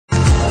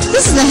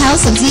This is the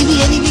house of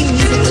DBNEB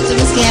music with the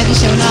Miss Gabie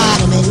show.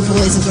 Gentlemen,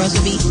 boys and girls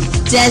will be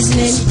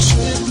Desmond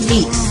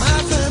Meeks.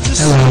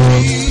 Hello.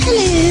 Hello.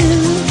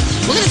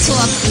 We're going to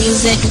talk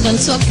music. We're going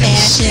to talk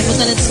fashion.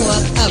 We're going to talk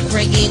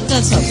upbringing. We're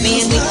going to talk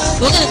family.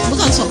 We're going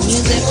to talk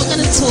music. We're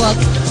going to talk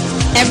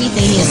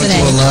everything here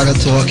today. We're going to do a lot of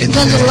talking. We're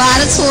going to do a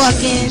lot of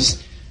talking.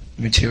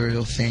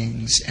 Material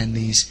things and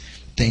these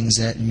things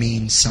that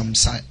mean some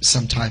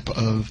type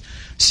of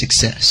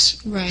success.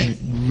 Right. And it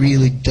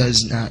really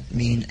does not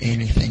mean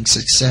anything.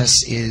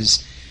 Success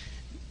is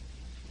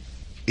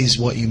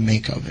what you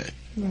make of it.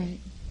 Right.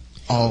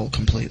 All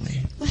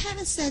completely. Well,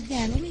 having said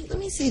that, let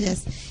me say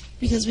this,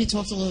 because we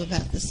talked a little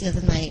about this the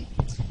other night.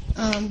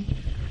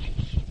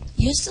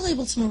 You're still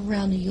able to move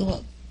around New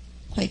York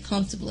quite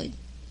comfortably,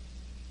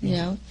 you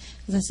know?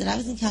 Because I said I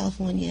was in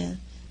California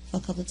for a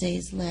couple of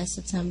days last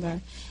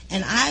September,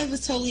 and I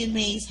was totally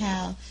amazed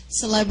how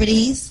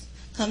celebrities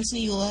come to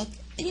New York.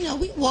 And, you know,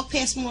 we walk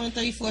past more on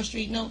 34th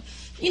Street. No,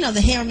 you know, the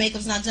hair and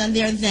makeup's not done.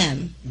 They're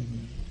them.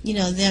 Mm-hmm. You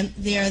know,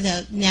 they're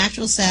the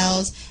natural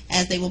selves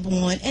as they were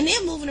born, and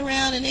they're moving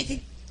around, and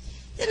they're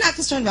not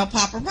concerned about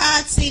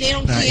paparazzi. They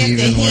don't care if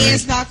their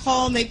hair's not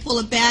combed. They pull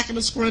it back in a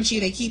scrunchie.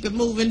 They keep it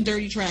moving.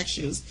 Dirty track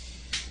shoes.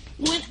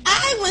 When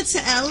I went to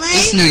LA,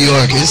 it's New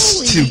York.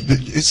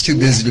 It's too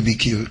busy to be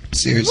cute.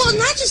 Seriously. Well,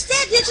 not just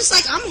that. They're just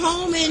like, I'm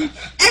home, and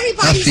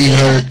everybody's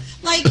there.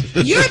 Like,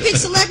 you're a big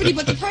celebrity,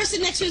 but the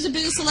person next to you is a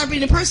bigger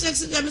celebrity. The person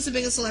next to them is a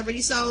bigger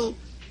celebrity. So,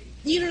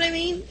 you know what I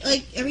mean?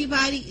 Like,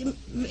 everybody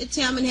in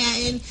town,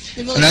 Manhattan.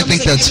 And I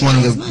think that's one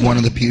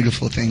of the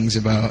beautiful things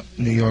about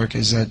New York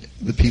is that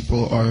the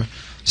people are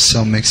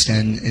so mixed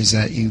in. Is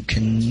that you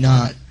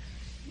can't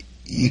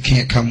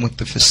come with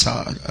the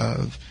facade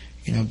of,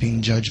 you know,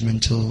 being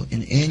judgmental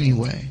in any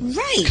way.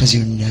 Right. Because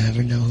you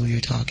never know who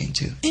you're talking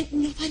to. And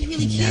nobody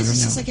really cares.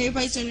 It's just like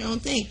everybody's doing their own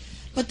thing.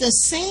 But the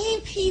same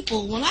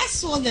people, when I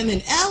saw them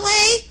in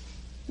L.A.,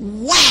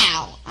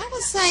 wow. I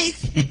was like,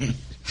 who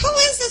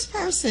is this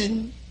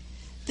person?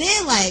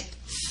 They're like,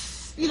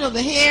 you know,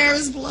 the hair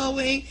is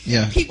blowing.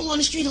 Yeah. People on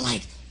the street are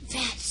like,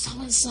 that's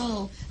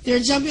so-and-so. They're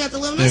jumping out the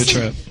limo.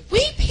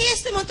 We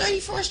pass them on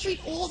 34th Street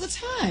all the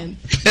time.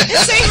 And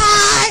say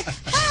hi.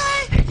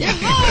 Hi. Yeah,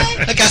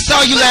 hi. Like, I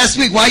saw you last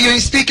week. Why you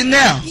ain't speaking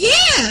now?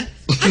 Yeah.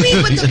 I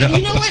mean, but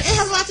you know what? It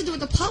has a lot to do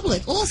with the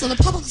public. Also, the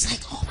public is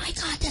like, oh my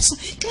God, can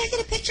I get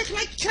a picture? Can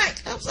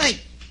I was like,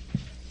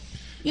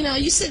 you know,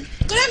 you said,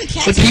 go down to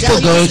Cats. But people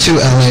go to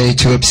LA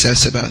to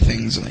obsess about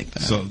things like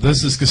that. So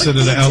this is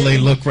considered the LA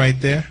look right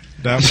there?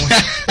 That one?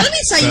 Let me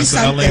tell you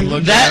something.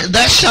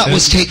 That shot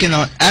was taken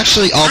on.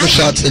 Actually, all the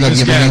shots that I've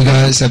given you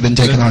guys have been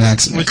taken on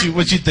accident.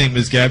 What you think,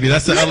 Miss Gabie?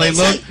 That's the LA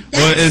look,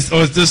 or is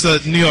this a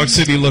New York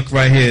City look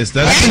right here?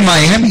 That's in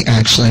Miami,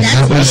 actually.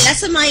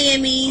 That's in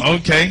Miami.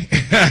 Okay.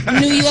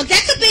 New York.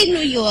 That could be New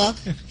York.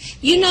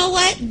 You know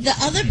what? The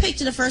other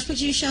picture, the first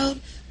picture you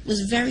showed, was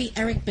very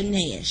Eric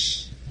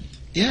Benet-ish.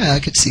 Yeah, I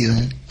could see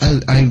that.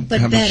 I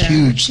have a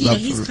huge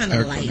love for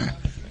Eric Benet.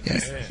 Yeah.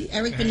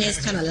 Eric Benet's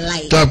kind of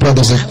light. Dark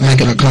Brothers are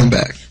making a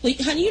comeback. Well,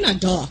 honey, you're not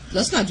dark.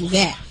 Let's not do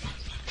that.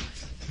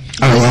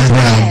 Oh, I'm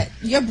brown.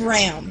 You're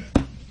brown.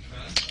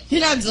 You're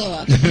not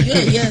dark.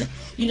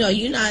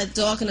 You're not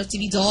dark enough to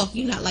be dark.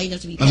 You're not light enough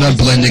to be dark. I'm not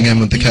blending in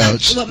with the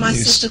couch. What my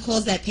sister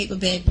calls that paper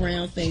bag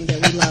brown thing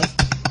that we love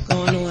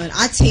going on.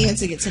 I tan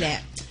to get to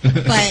that.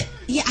 But,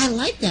 yeah, I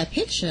like that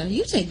picture.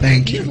 You take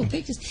beautiful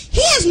pictures.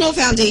 He has no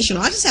foundation.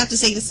 I just have to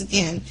say this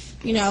again.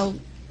 You know,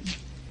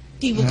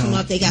 people come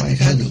up, they got the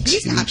foundation.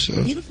 He's got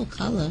a beautiful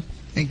color.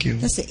 Thank you.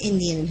 That's the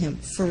Indian in him,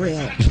 for real.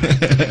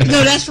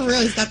 No, that's for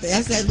real.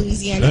 That's that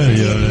Louisiana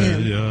Indian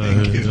in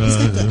him. Thank you. He's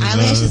got the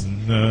eyelashes.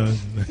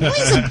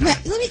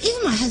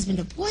 Even my husband,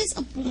 the boys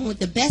are born with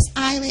the best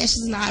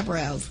eyelashes and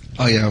eyebrows.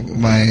 Oh yeah,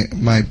 my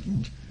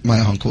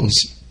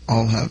uncles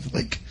all have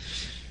like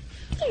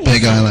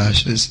big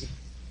eyelashes.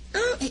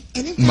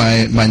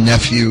 My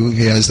nephew,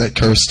 he has that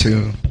curse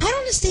too. I don't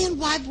understand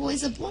why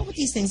boys are born with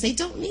these things. They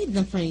don't need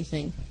them for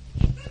anything.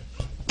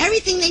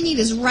 Everything they need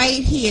is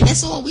right here.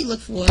 That's all we look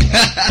for.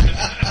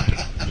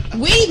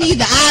 We need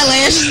the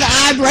eyelashes, the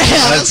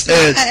eyebrows. That's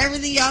it.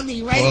 Everything y'all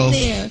need right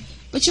there.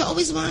 But you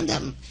always wind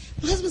up. My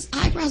husband's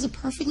eyebrows are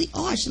perfectly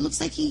arched. It looks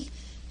like he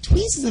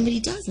tweezes them, but he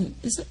doesn't.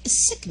 It's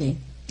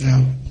sickening.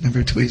 No,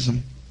 never tweeze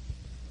them.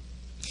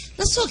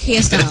 Let's talk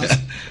hairstyles.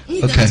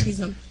 Okay.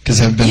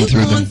 Because I've been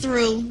through them. You've gone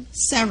through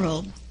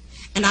several.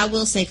 And I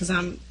will say, because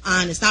I'm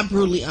honest, not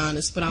brutally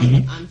honest, but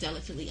I'm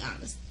delicately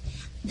honest.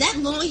 That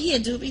long hair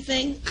doobie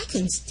thing, I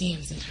couldn't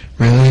stand it.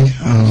 Really?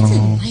 Oh. I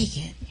didn't like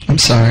it. I'm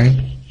sorry.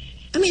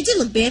 I mean, it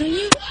didn't look bad on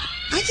you.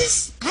 I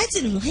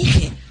didn't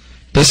like it.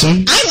 This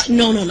one?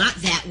 No, not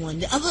that one.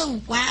 The other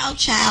Wild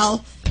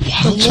Child,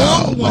 the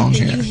long one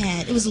that you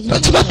had. It was a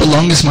That's about the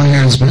longest my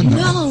hair has been.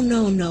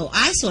 No.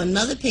 I saw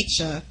another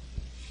picture.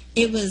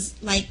 It was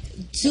like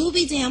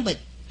doobie down, but.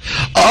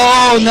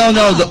 Oh no!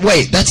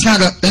 Wait, that's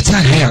not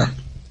hair.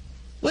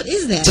 What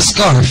is that? It's a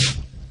scarf.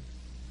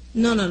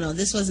 No.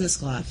 This wasn't a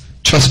scarf.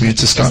 Trust me,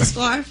 it's a scarf. It's a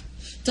scarf?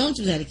 Don't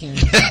do that again.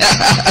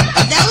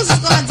 That was a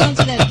scarf. Don't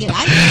do that again.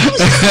 I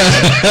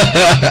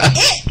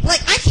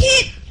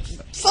can't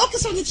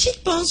focus on the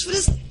cheekbones for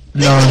this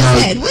No,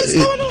 head. What is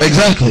going on?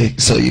 Exactly.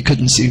 So you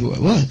couldn't see who it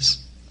was.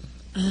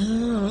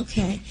 Oh,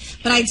 okay.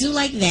 But I do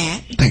like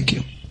that. Thank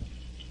you.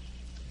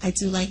 I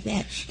do like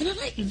that. And I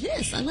like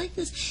this. I like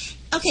this.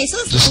 Okay, so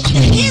let's Just go. The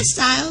clean.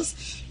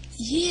 hairstyles.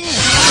 Yeah.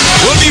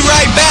 We'll be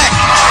right back.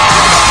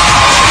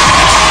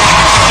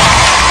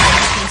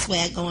 This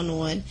swag going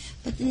on.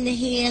 But then the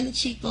hair and the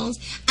cheekbones.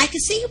 I can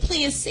see you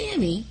playing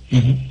Sammy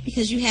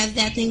because you have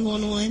that thing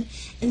going on.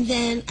 And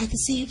then I can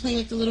see you playing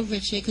like the Little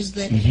Richard because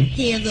the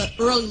hair, the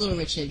early Little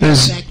Richard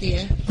back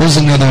there. There's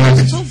another one.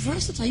 It's so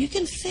versatile. You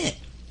can fit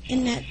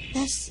in that.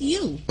 That's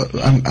you.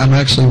 I'm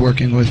actually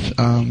working with,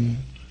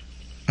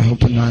 I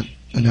hope I'm not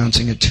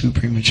announcing it too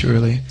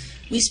prematurely.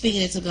 We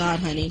speaking it to God,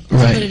 honey.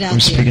 Right, Put it out I'm there.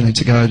 speaking it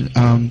to God.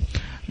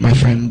 My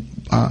friend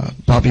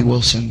Bobby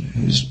Wilson,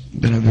 who's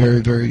been a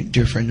very, very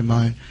dear friend of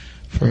mine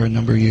for a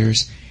number of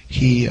years,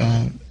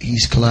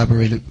 he's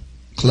collaborating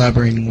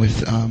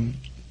with.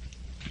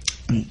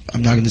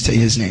 I'm not going to say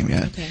his name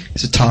yet. Okay.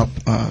 He's a top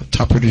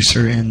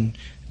producer in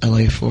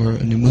LA for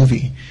a new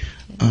movie,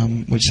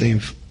 which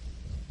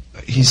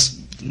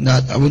he's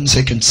not. I wouldn't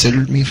say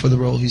considered me for the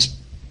role. He's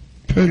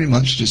pretty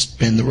much just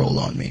pinned the role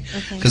on me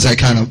because I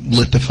kind of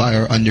lit the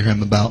fire under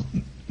him about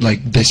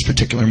like this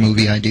particular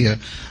movie idea,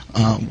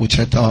 which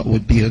I thought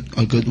would be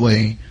a good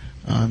way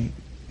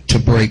to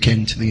break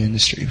into the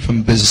industry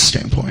from a business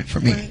standpoint for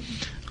me,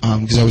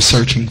 because I was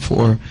searching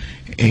for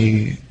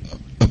a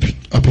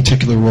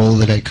particular role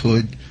that I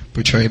could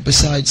portray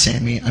besides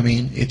Sammy. I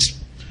mean,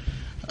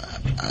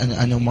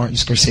 I know Martin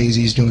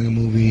Scorsese is doing a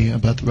movie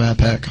about the Rat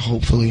Pack.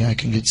 Hopefully I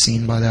can get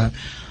seen by that.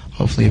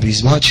 Hopefully if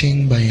he's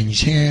watching by any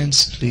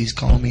chance, please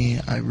call me.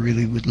 I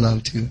really would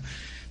love to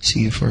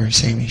see you for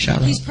Sammy. Shout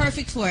out. He's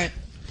perfect for it.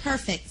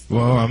 Perfect.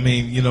 Well, I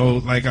mean, you know,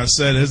 like I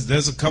said,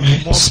 there's a couple more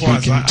parts.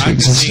 Speaking I to can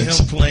see him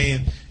existence.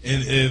 playing,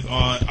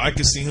 I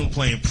can see him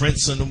playing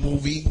Prince in the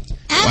movie.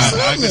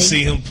 Absolutely. I can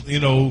see him, you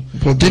know.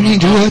 Well, didn't he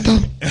do that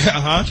though?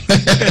 Huh?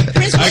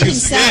 Prince I played can,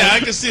 himself. yeah, I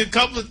can see a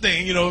couple of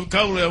things. You know, a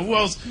couple of who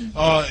else?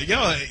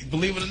 Yeah,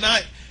 believe it or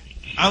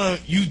not,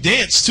 you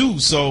dance too,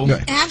 so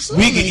Right.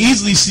 Absolutely. we can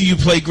easily see you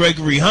play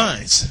Gregory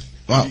Hines.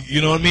 Wow.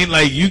 You know what I mean?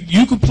 Like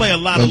you could play a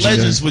lot of Legendary.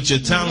 legends with your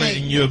talent Right.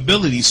 and your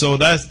ability. So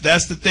that's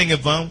the thing.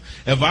 If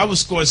I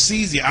was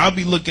Scorsese, I'll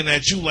be looking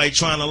at you like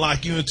trying to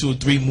lock you into a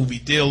 3-movie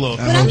deal or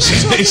But I'm not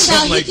talking about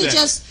something he like could that.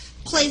 just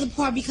play the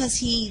part because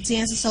he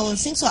dances so and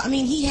sings so. I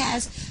mean, he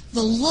has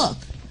the look,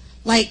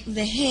 like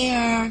the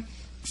hair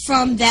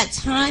from that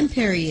time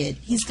period.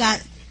 He's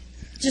got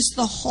just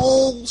the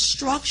whole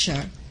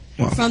structure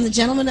Wow. from the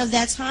gentleman of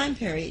that time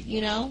period,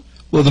 you know?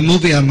 Well, the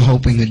movie I'm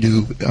hoping to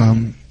do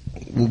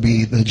will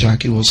be the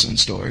Jackie Wilson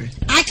story.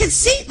 I could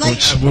see, like,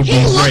 Which would he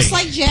be looks great.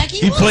 like Jackie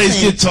He Wilson.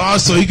 plays guitar,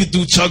 so he could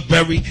do Chuck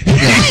Berry. Right, You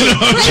know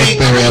what I'm right. saying?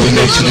 Very elegant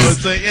to You know what I'm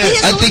do. saying? He Yeah.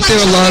 doesn't I look think like there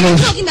are a Chuck lot Berry. of-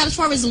 I'm talking about as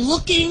far as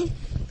looking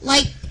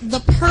like the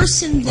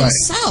person Right.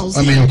 themselves.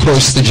 I mean, of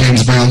course, the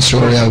James Brown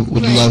story I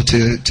would Right. love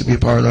to be a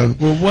part of.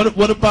 Well,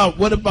 what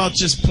about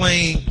just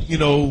playing?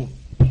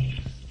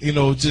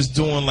 Just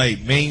doing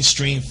like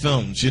mainstream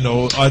films,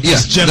 or just Yeah,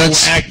 general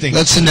that's- acting.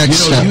 that's the next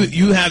step.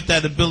 You have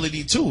that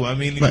ability too. I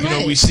mean,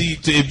 Right. we see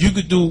if you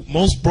could do,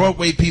 most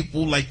Broadway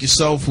people like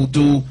yourself who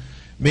do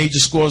major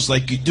scores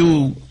like you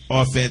do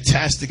are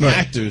fantastic Right.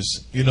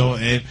 actors.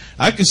 And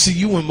I can see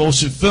you in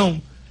motion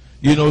film.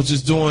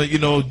 Just doing,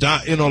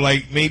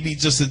 like maybe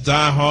just a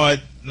Die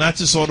Hard, not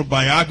just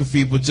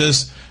autobiography, but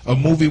just a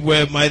movie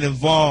where it might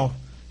involve,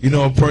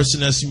 a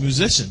person that's a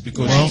musician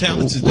because you're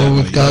talented. Well, that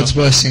with way, God's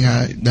blessing,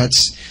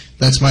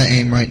 that's my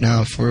aim right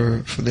now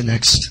for the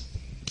next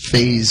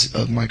phase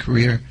of my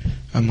career.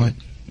 I'm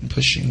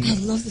pushing. I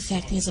love the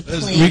fact there's a We're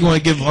plan. going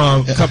to give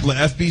a couple of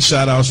FB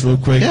shout-outs real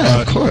quick.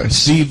 Yeah, of course.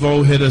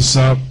 Steve-O hit us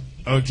up.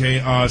 Okay,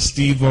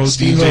 Steve-O,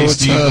 Steve-O, DJ what's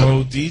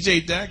Steve-O. DJ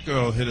That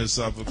Girl hit us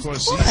up. Of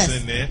course, course. she's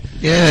in there.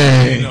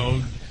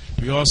 Yay.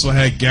 We also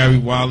had Gary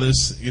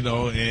Wallace,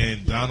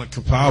 and Donna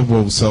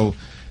Capavo. So,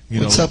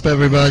 What's up,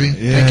 everybody?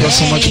 Yeah. Thank you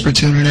so much Hey. for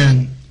tuning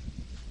in.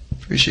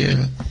 Appreciate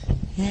it.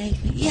 Hey,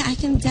 yeah, I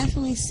can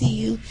definitely see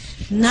you.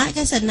 Not, like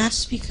I said, not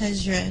just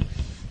because you're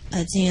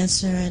a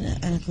dancer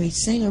and a great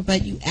singer,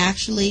 but you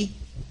actually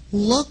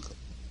look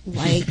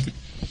like,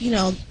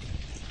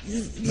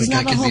 there's Like I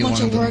not a could whole be bunch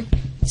one of of work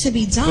to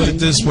be done. Put it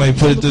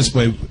this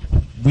way.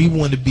 We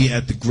want to be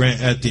at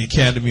the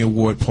Academy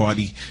Award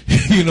party.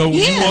 We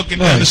Yeah. walking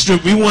down the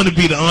strip. We want to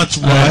be the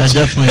entourage.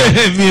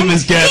 Definitely. Me and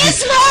Miss Gabby.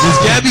 DEZMOND! Miss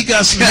Gabby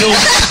got some heels.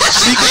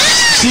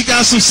 She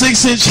got some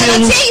 6-inch And I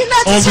heels tell you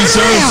not to on turn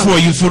reserve around. for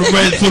you for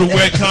the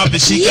red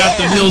carpet. She got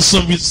the Yeah. heels,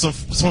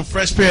 some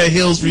fresh pair of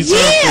heels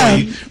reserved Yeah.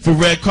 for you for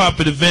red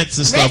carpet events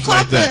and Red stuff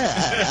like carpet,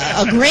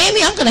 that. a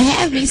Grammy, I'm going to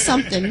have me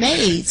something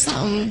made.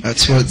 Something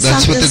That's what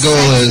something the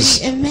goal is.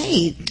 sexy and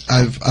made.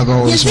 I've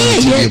always You're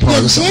wanted there. to be a part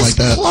You're of something this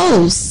like that.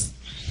 close.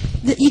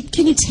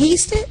 Can you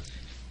taste it?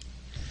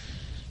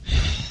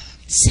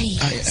 Say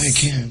yes. I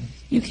can.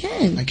 You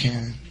can. I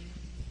can.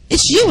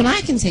 It's you and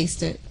I can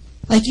taste it.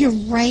 Like you're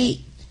right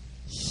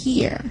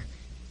here.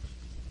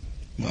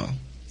 Well,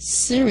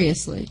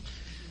 Seriously.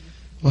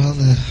 well,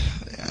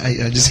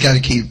 I just got to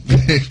keep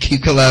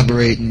keep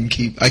collaborating.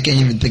 I can't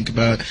even think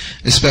about,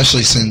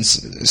 especially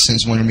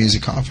since Winter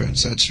Music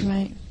Conference. That's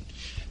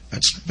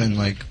been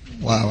like,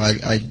 wow.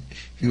 If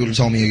you would have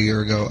told me a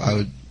year ago I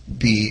would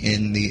be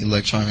in the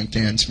electronic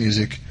dance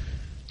music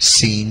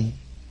scene,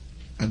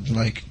 I'd be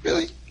like,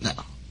 really? No.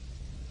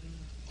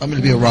 I'm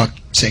going to be a rock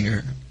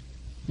singer.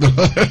 You're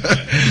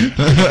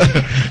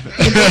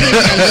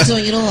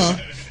doing it all.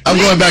 I'm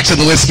going back to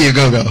the Whiskey A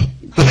Go-Go.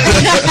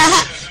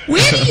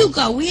 Where do you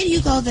go? Where do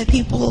you go that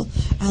people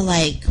are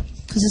like,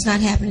 because it's not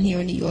happening here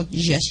in New York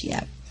just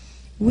yet.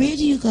 Where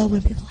do you go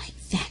when people are like,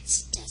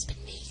 that's Desmond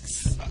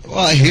Meeks? Well,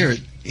 I hear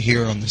it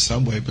here on the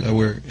subway, but I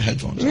wear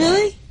headphones.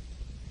 Really?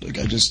 Like,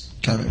 I just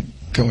kind of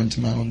go into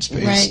my own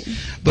space. Right.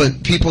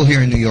 But people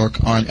here in New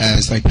York aren't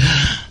as like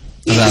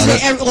Yeah,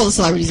 because all the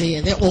celebrities are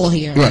here. They're all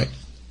here. Right.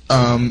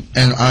 And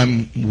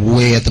I'm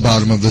way at the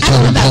bottom of the I don't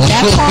totem know pole. about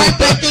that part,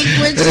 but I think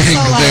we're just in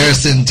so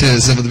comparison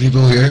to some of the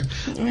people here.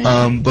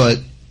 Right. But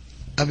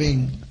I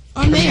mean,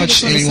 pretty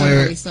much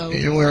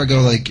anywhere I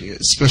go, like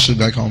especially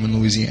back home in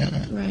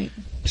Louisiana, right?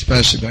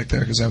 Especially back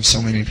there, because I have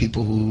so many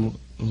people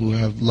who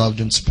have loved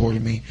and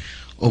supported me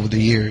over the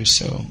years.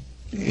 So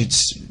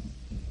it's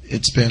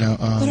been a.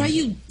 But are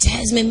you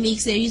Desmond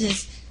Meeks there? You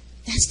just,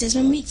 that's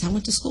Desmond Meeks. I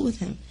went to school with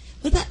him.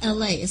 What about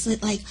L.A.? Is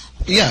it like,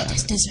 oh, yeah,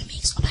 that's Desmond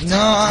Meeks? Oh, no,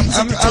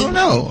 I don't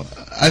know.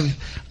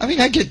 I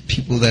mean, I get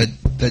people that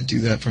do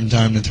that from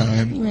time to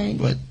time, right?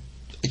 But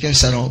I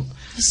guess I don't.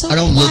 So I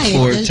don't quiet,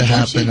 look for it to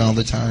happen all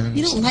the time.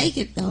 You don't like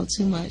it though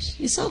too much.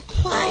 You're so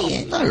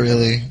quiet. Not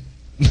really.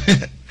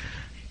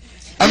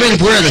 I mean,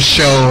 if we're at a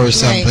show or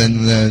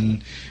something,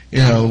 then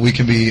we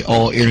can be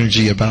all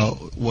energy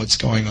about what's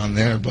going on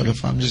there. But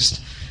if I'm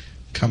just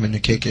coming to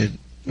kick it,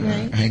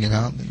 hanging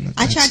out, then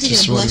I tried to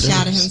get a blush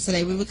out of him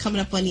today. We were coming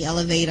up on the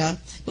elevator.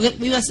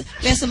 We had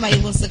somebody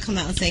who wants to come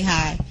out and say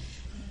hi,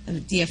 a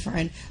dear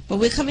friend. But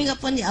we're coming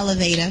up on the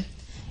elevator,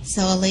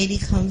 so a lady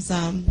comes.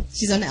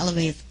 She's on the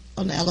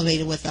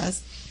elevator with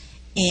us,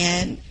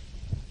 and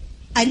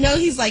I know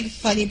he's like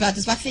funny about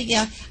this, but I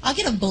figure I'll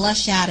get a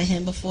blush out of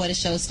him before the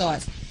show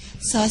starts.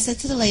 So I said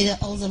to the lady,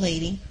 older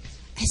lady,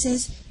 I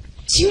says,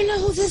 "Do you know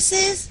who this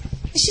is?"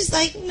 And she's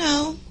like,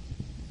 "No."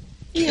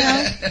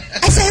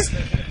 I says,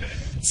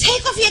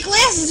 "Take off your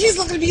glasses." He's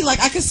looking at me like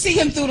I could see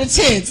him through the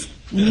tints.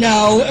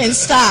 No, and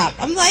stop.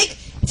 I'm like,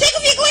 "Take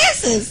off your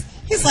glasses."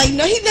 He's like,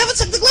 "No, he never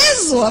took the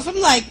glasses off."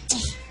 I'm like,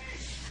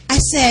 I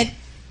said,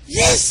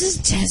 "This is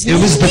Desmond." It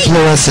was the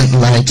fluorescent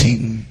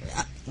lighting.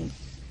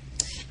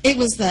 It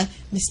was the,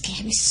 Miss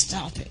Gabie,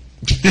 stop it.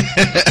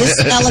 This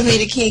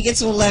elevator can't get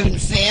to 11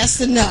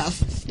 fast enough.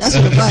 That's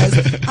what it was.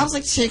 I was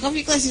like, "Take off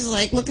your glasses." He's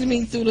like, looking at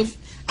me through the,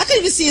 I couldn't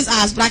even see his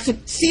eyes, but I could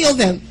feel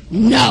them.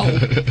 No.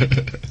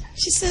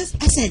 She says,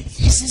 I said,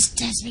 "This is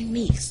Desmond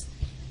Meeks."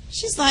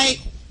 She's like,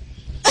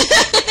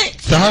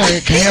 "Sorry,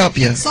 I can't help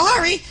you."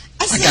 Sorry.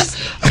 I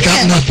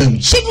got nothing.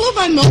 She blew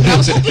my moment. I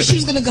was hoping she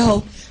was going to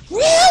go,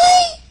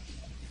 "Really?"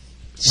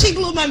 She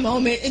blew my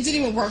moment. It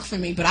didn't even work for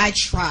me, but I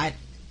tried.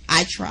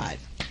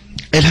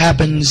 It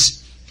happens.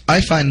 I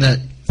find that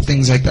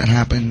things like that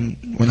happen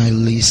when I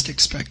least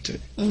expect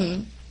it.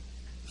 Mm-hmm.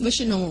 What's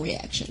your normal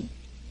reaction?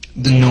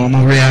 The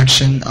normal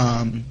reaction,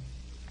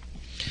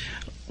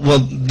 well,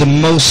 the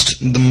most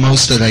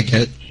that I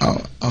get,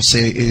 I'll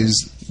say,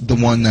 is the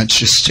one that's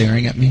just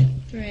staring at me.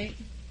 Right.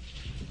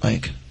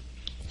 Like,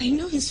 I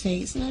know his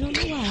face, and I don't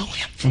know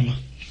why.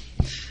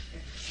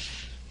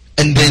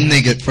 And then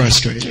they get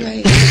frustrated.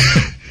 Right.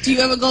 Do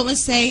you ever go and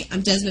say,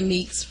 "I'm Desmond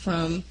Meeks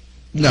from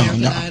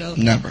American Idol"?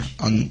 Never.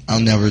 I'll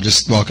never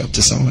just walk up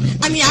to someone.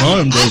 I mean, I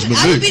would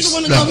be the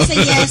one to go and say,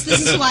 "Yes,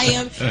 this is who I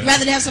am,"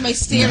 rather than have somebody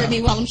stare at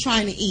me while I'm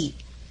trying to eat.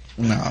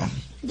 No.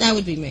 That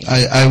would be me.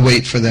 I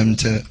wait for them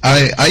to.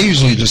 I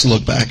usually just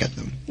look back at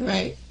them.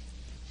 Right.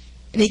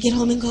 And they get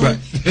home and go,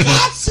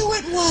 "That's who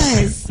it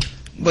was."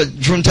 But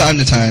from time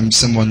to time,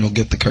 someone will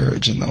get the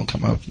courage and they'll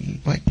come up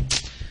and like,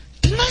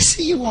 "Didn't I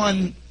see you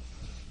on?"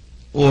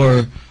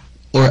 Or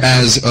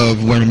as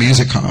of Winter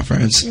Music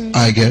Conference,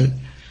 I get,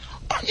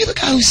 "Aren't you the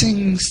guy who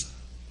sings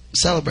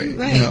Celebrate?"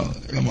 Right.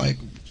 And I'm like,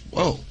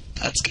 "Whoa,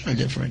 that's kind of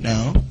different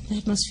now."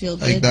 That must feel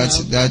good. Like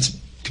that's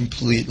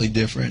completely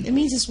different. It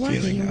means it's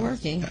working. You're You're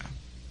working. Yeah.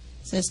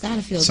 So it's got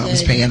to feel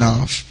Something's good. paying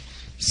off.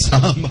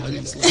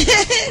 Somebody's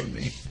listening for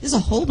me. There's a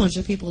whole bunch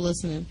of people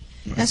listening.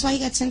 Right. That's why you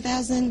got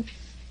 10,000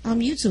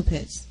 YouTube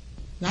hits.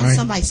 Not right.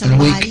 somebody's in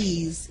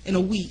a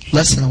week.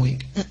 Less than a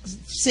week.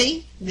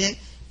 See?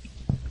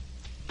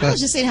 I was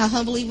just saying how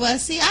humble he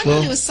was. See, I knew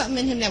there was something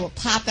in him that would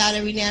pop out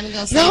every now and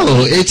then.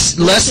 No, it's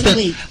less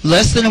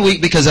than a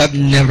week because I've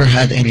never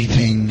had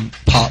anything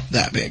pop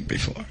that big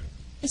before.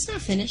 It's not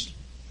finished.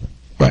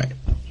 Right.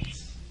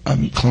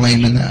 I'm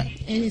claiming that.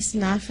 And it's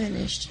not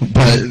finished.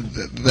 But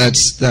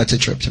that's a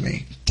trip to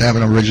me. To have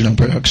an original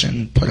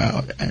production put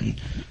out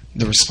and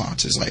the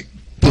response is like,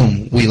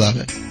 boom, we love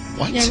it.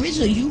 What? Now,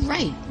 original, you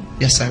write.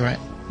 Yes, I write.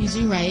 You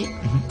do write.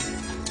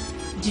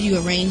 Mm-hmm. Do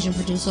you arrange and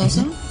produce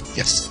also? Mm-hmm.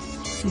 Yes.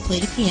 You play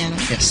the piano.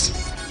 Yes.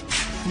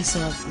 You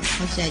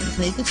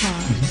play guitar.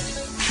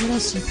 Mm-hmm. What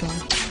else do you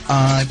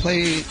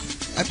play?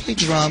 I play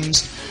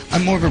drums.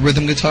 I'm more of a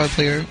rhythm guitar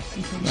player.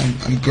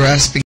 I'm grasping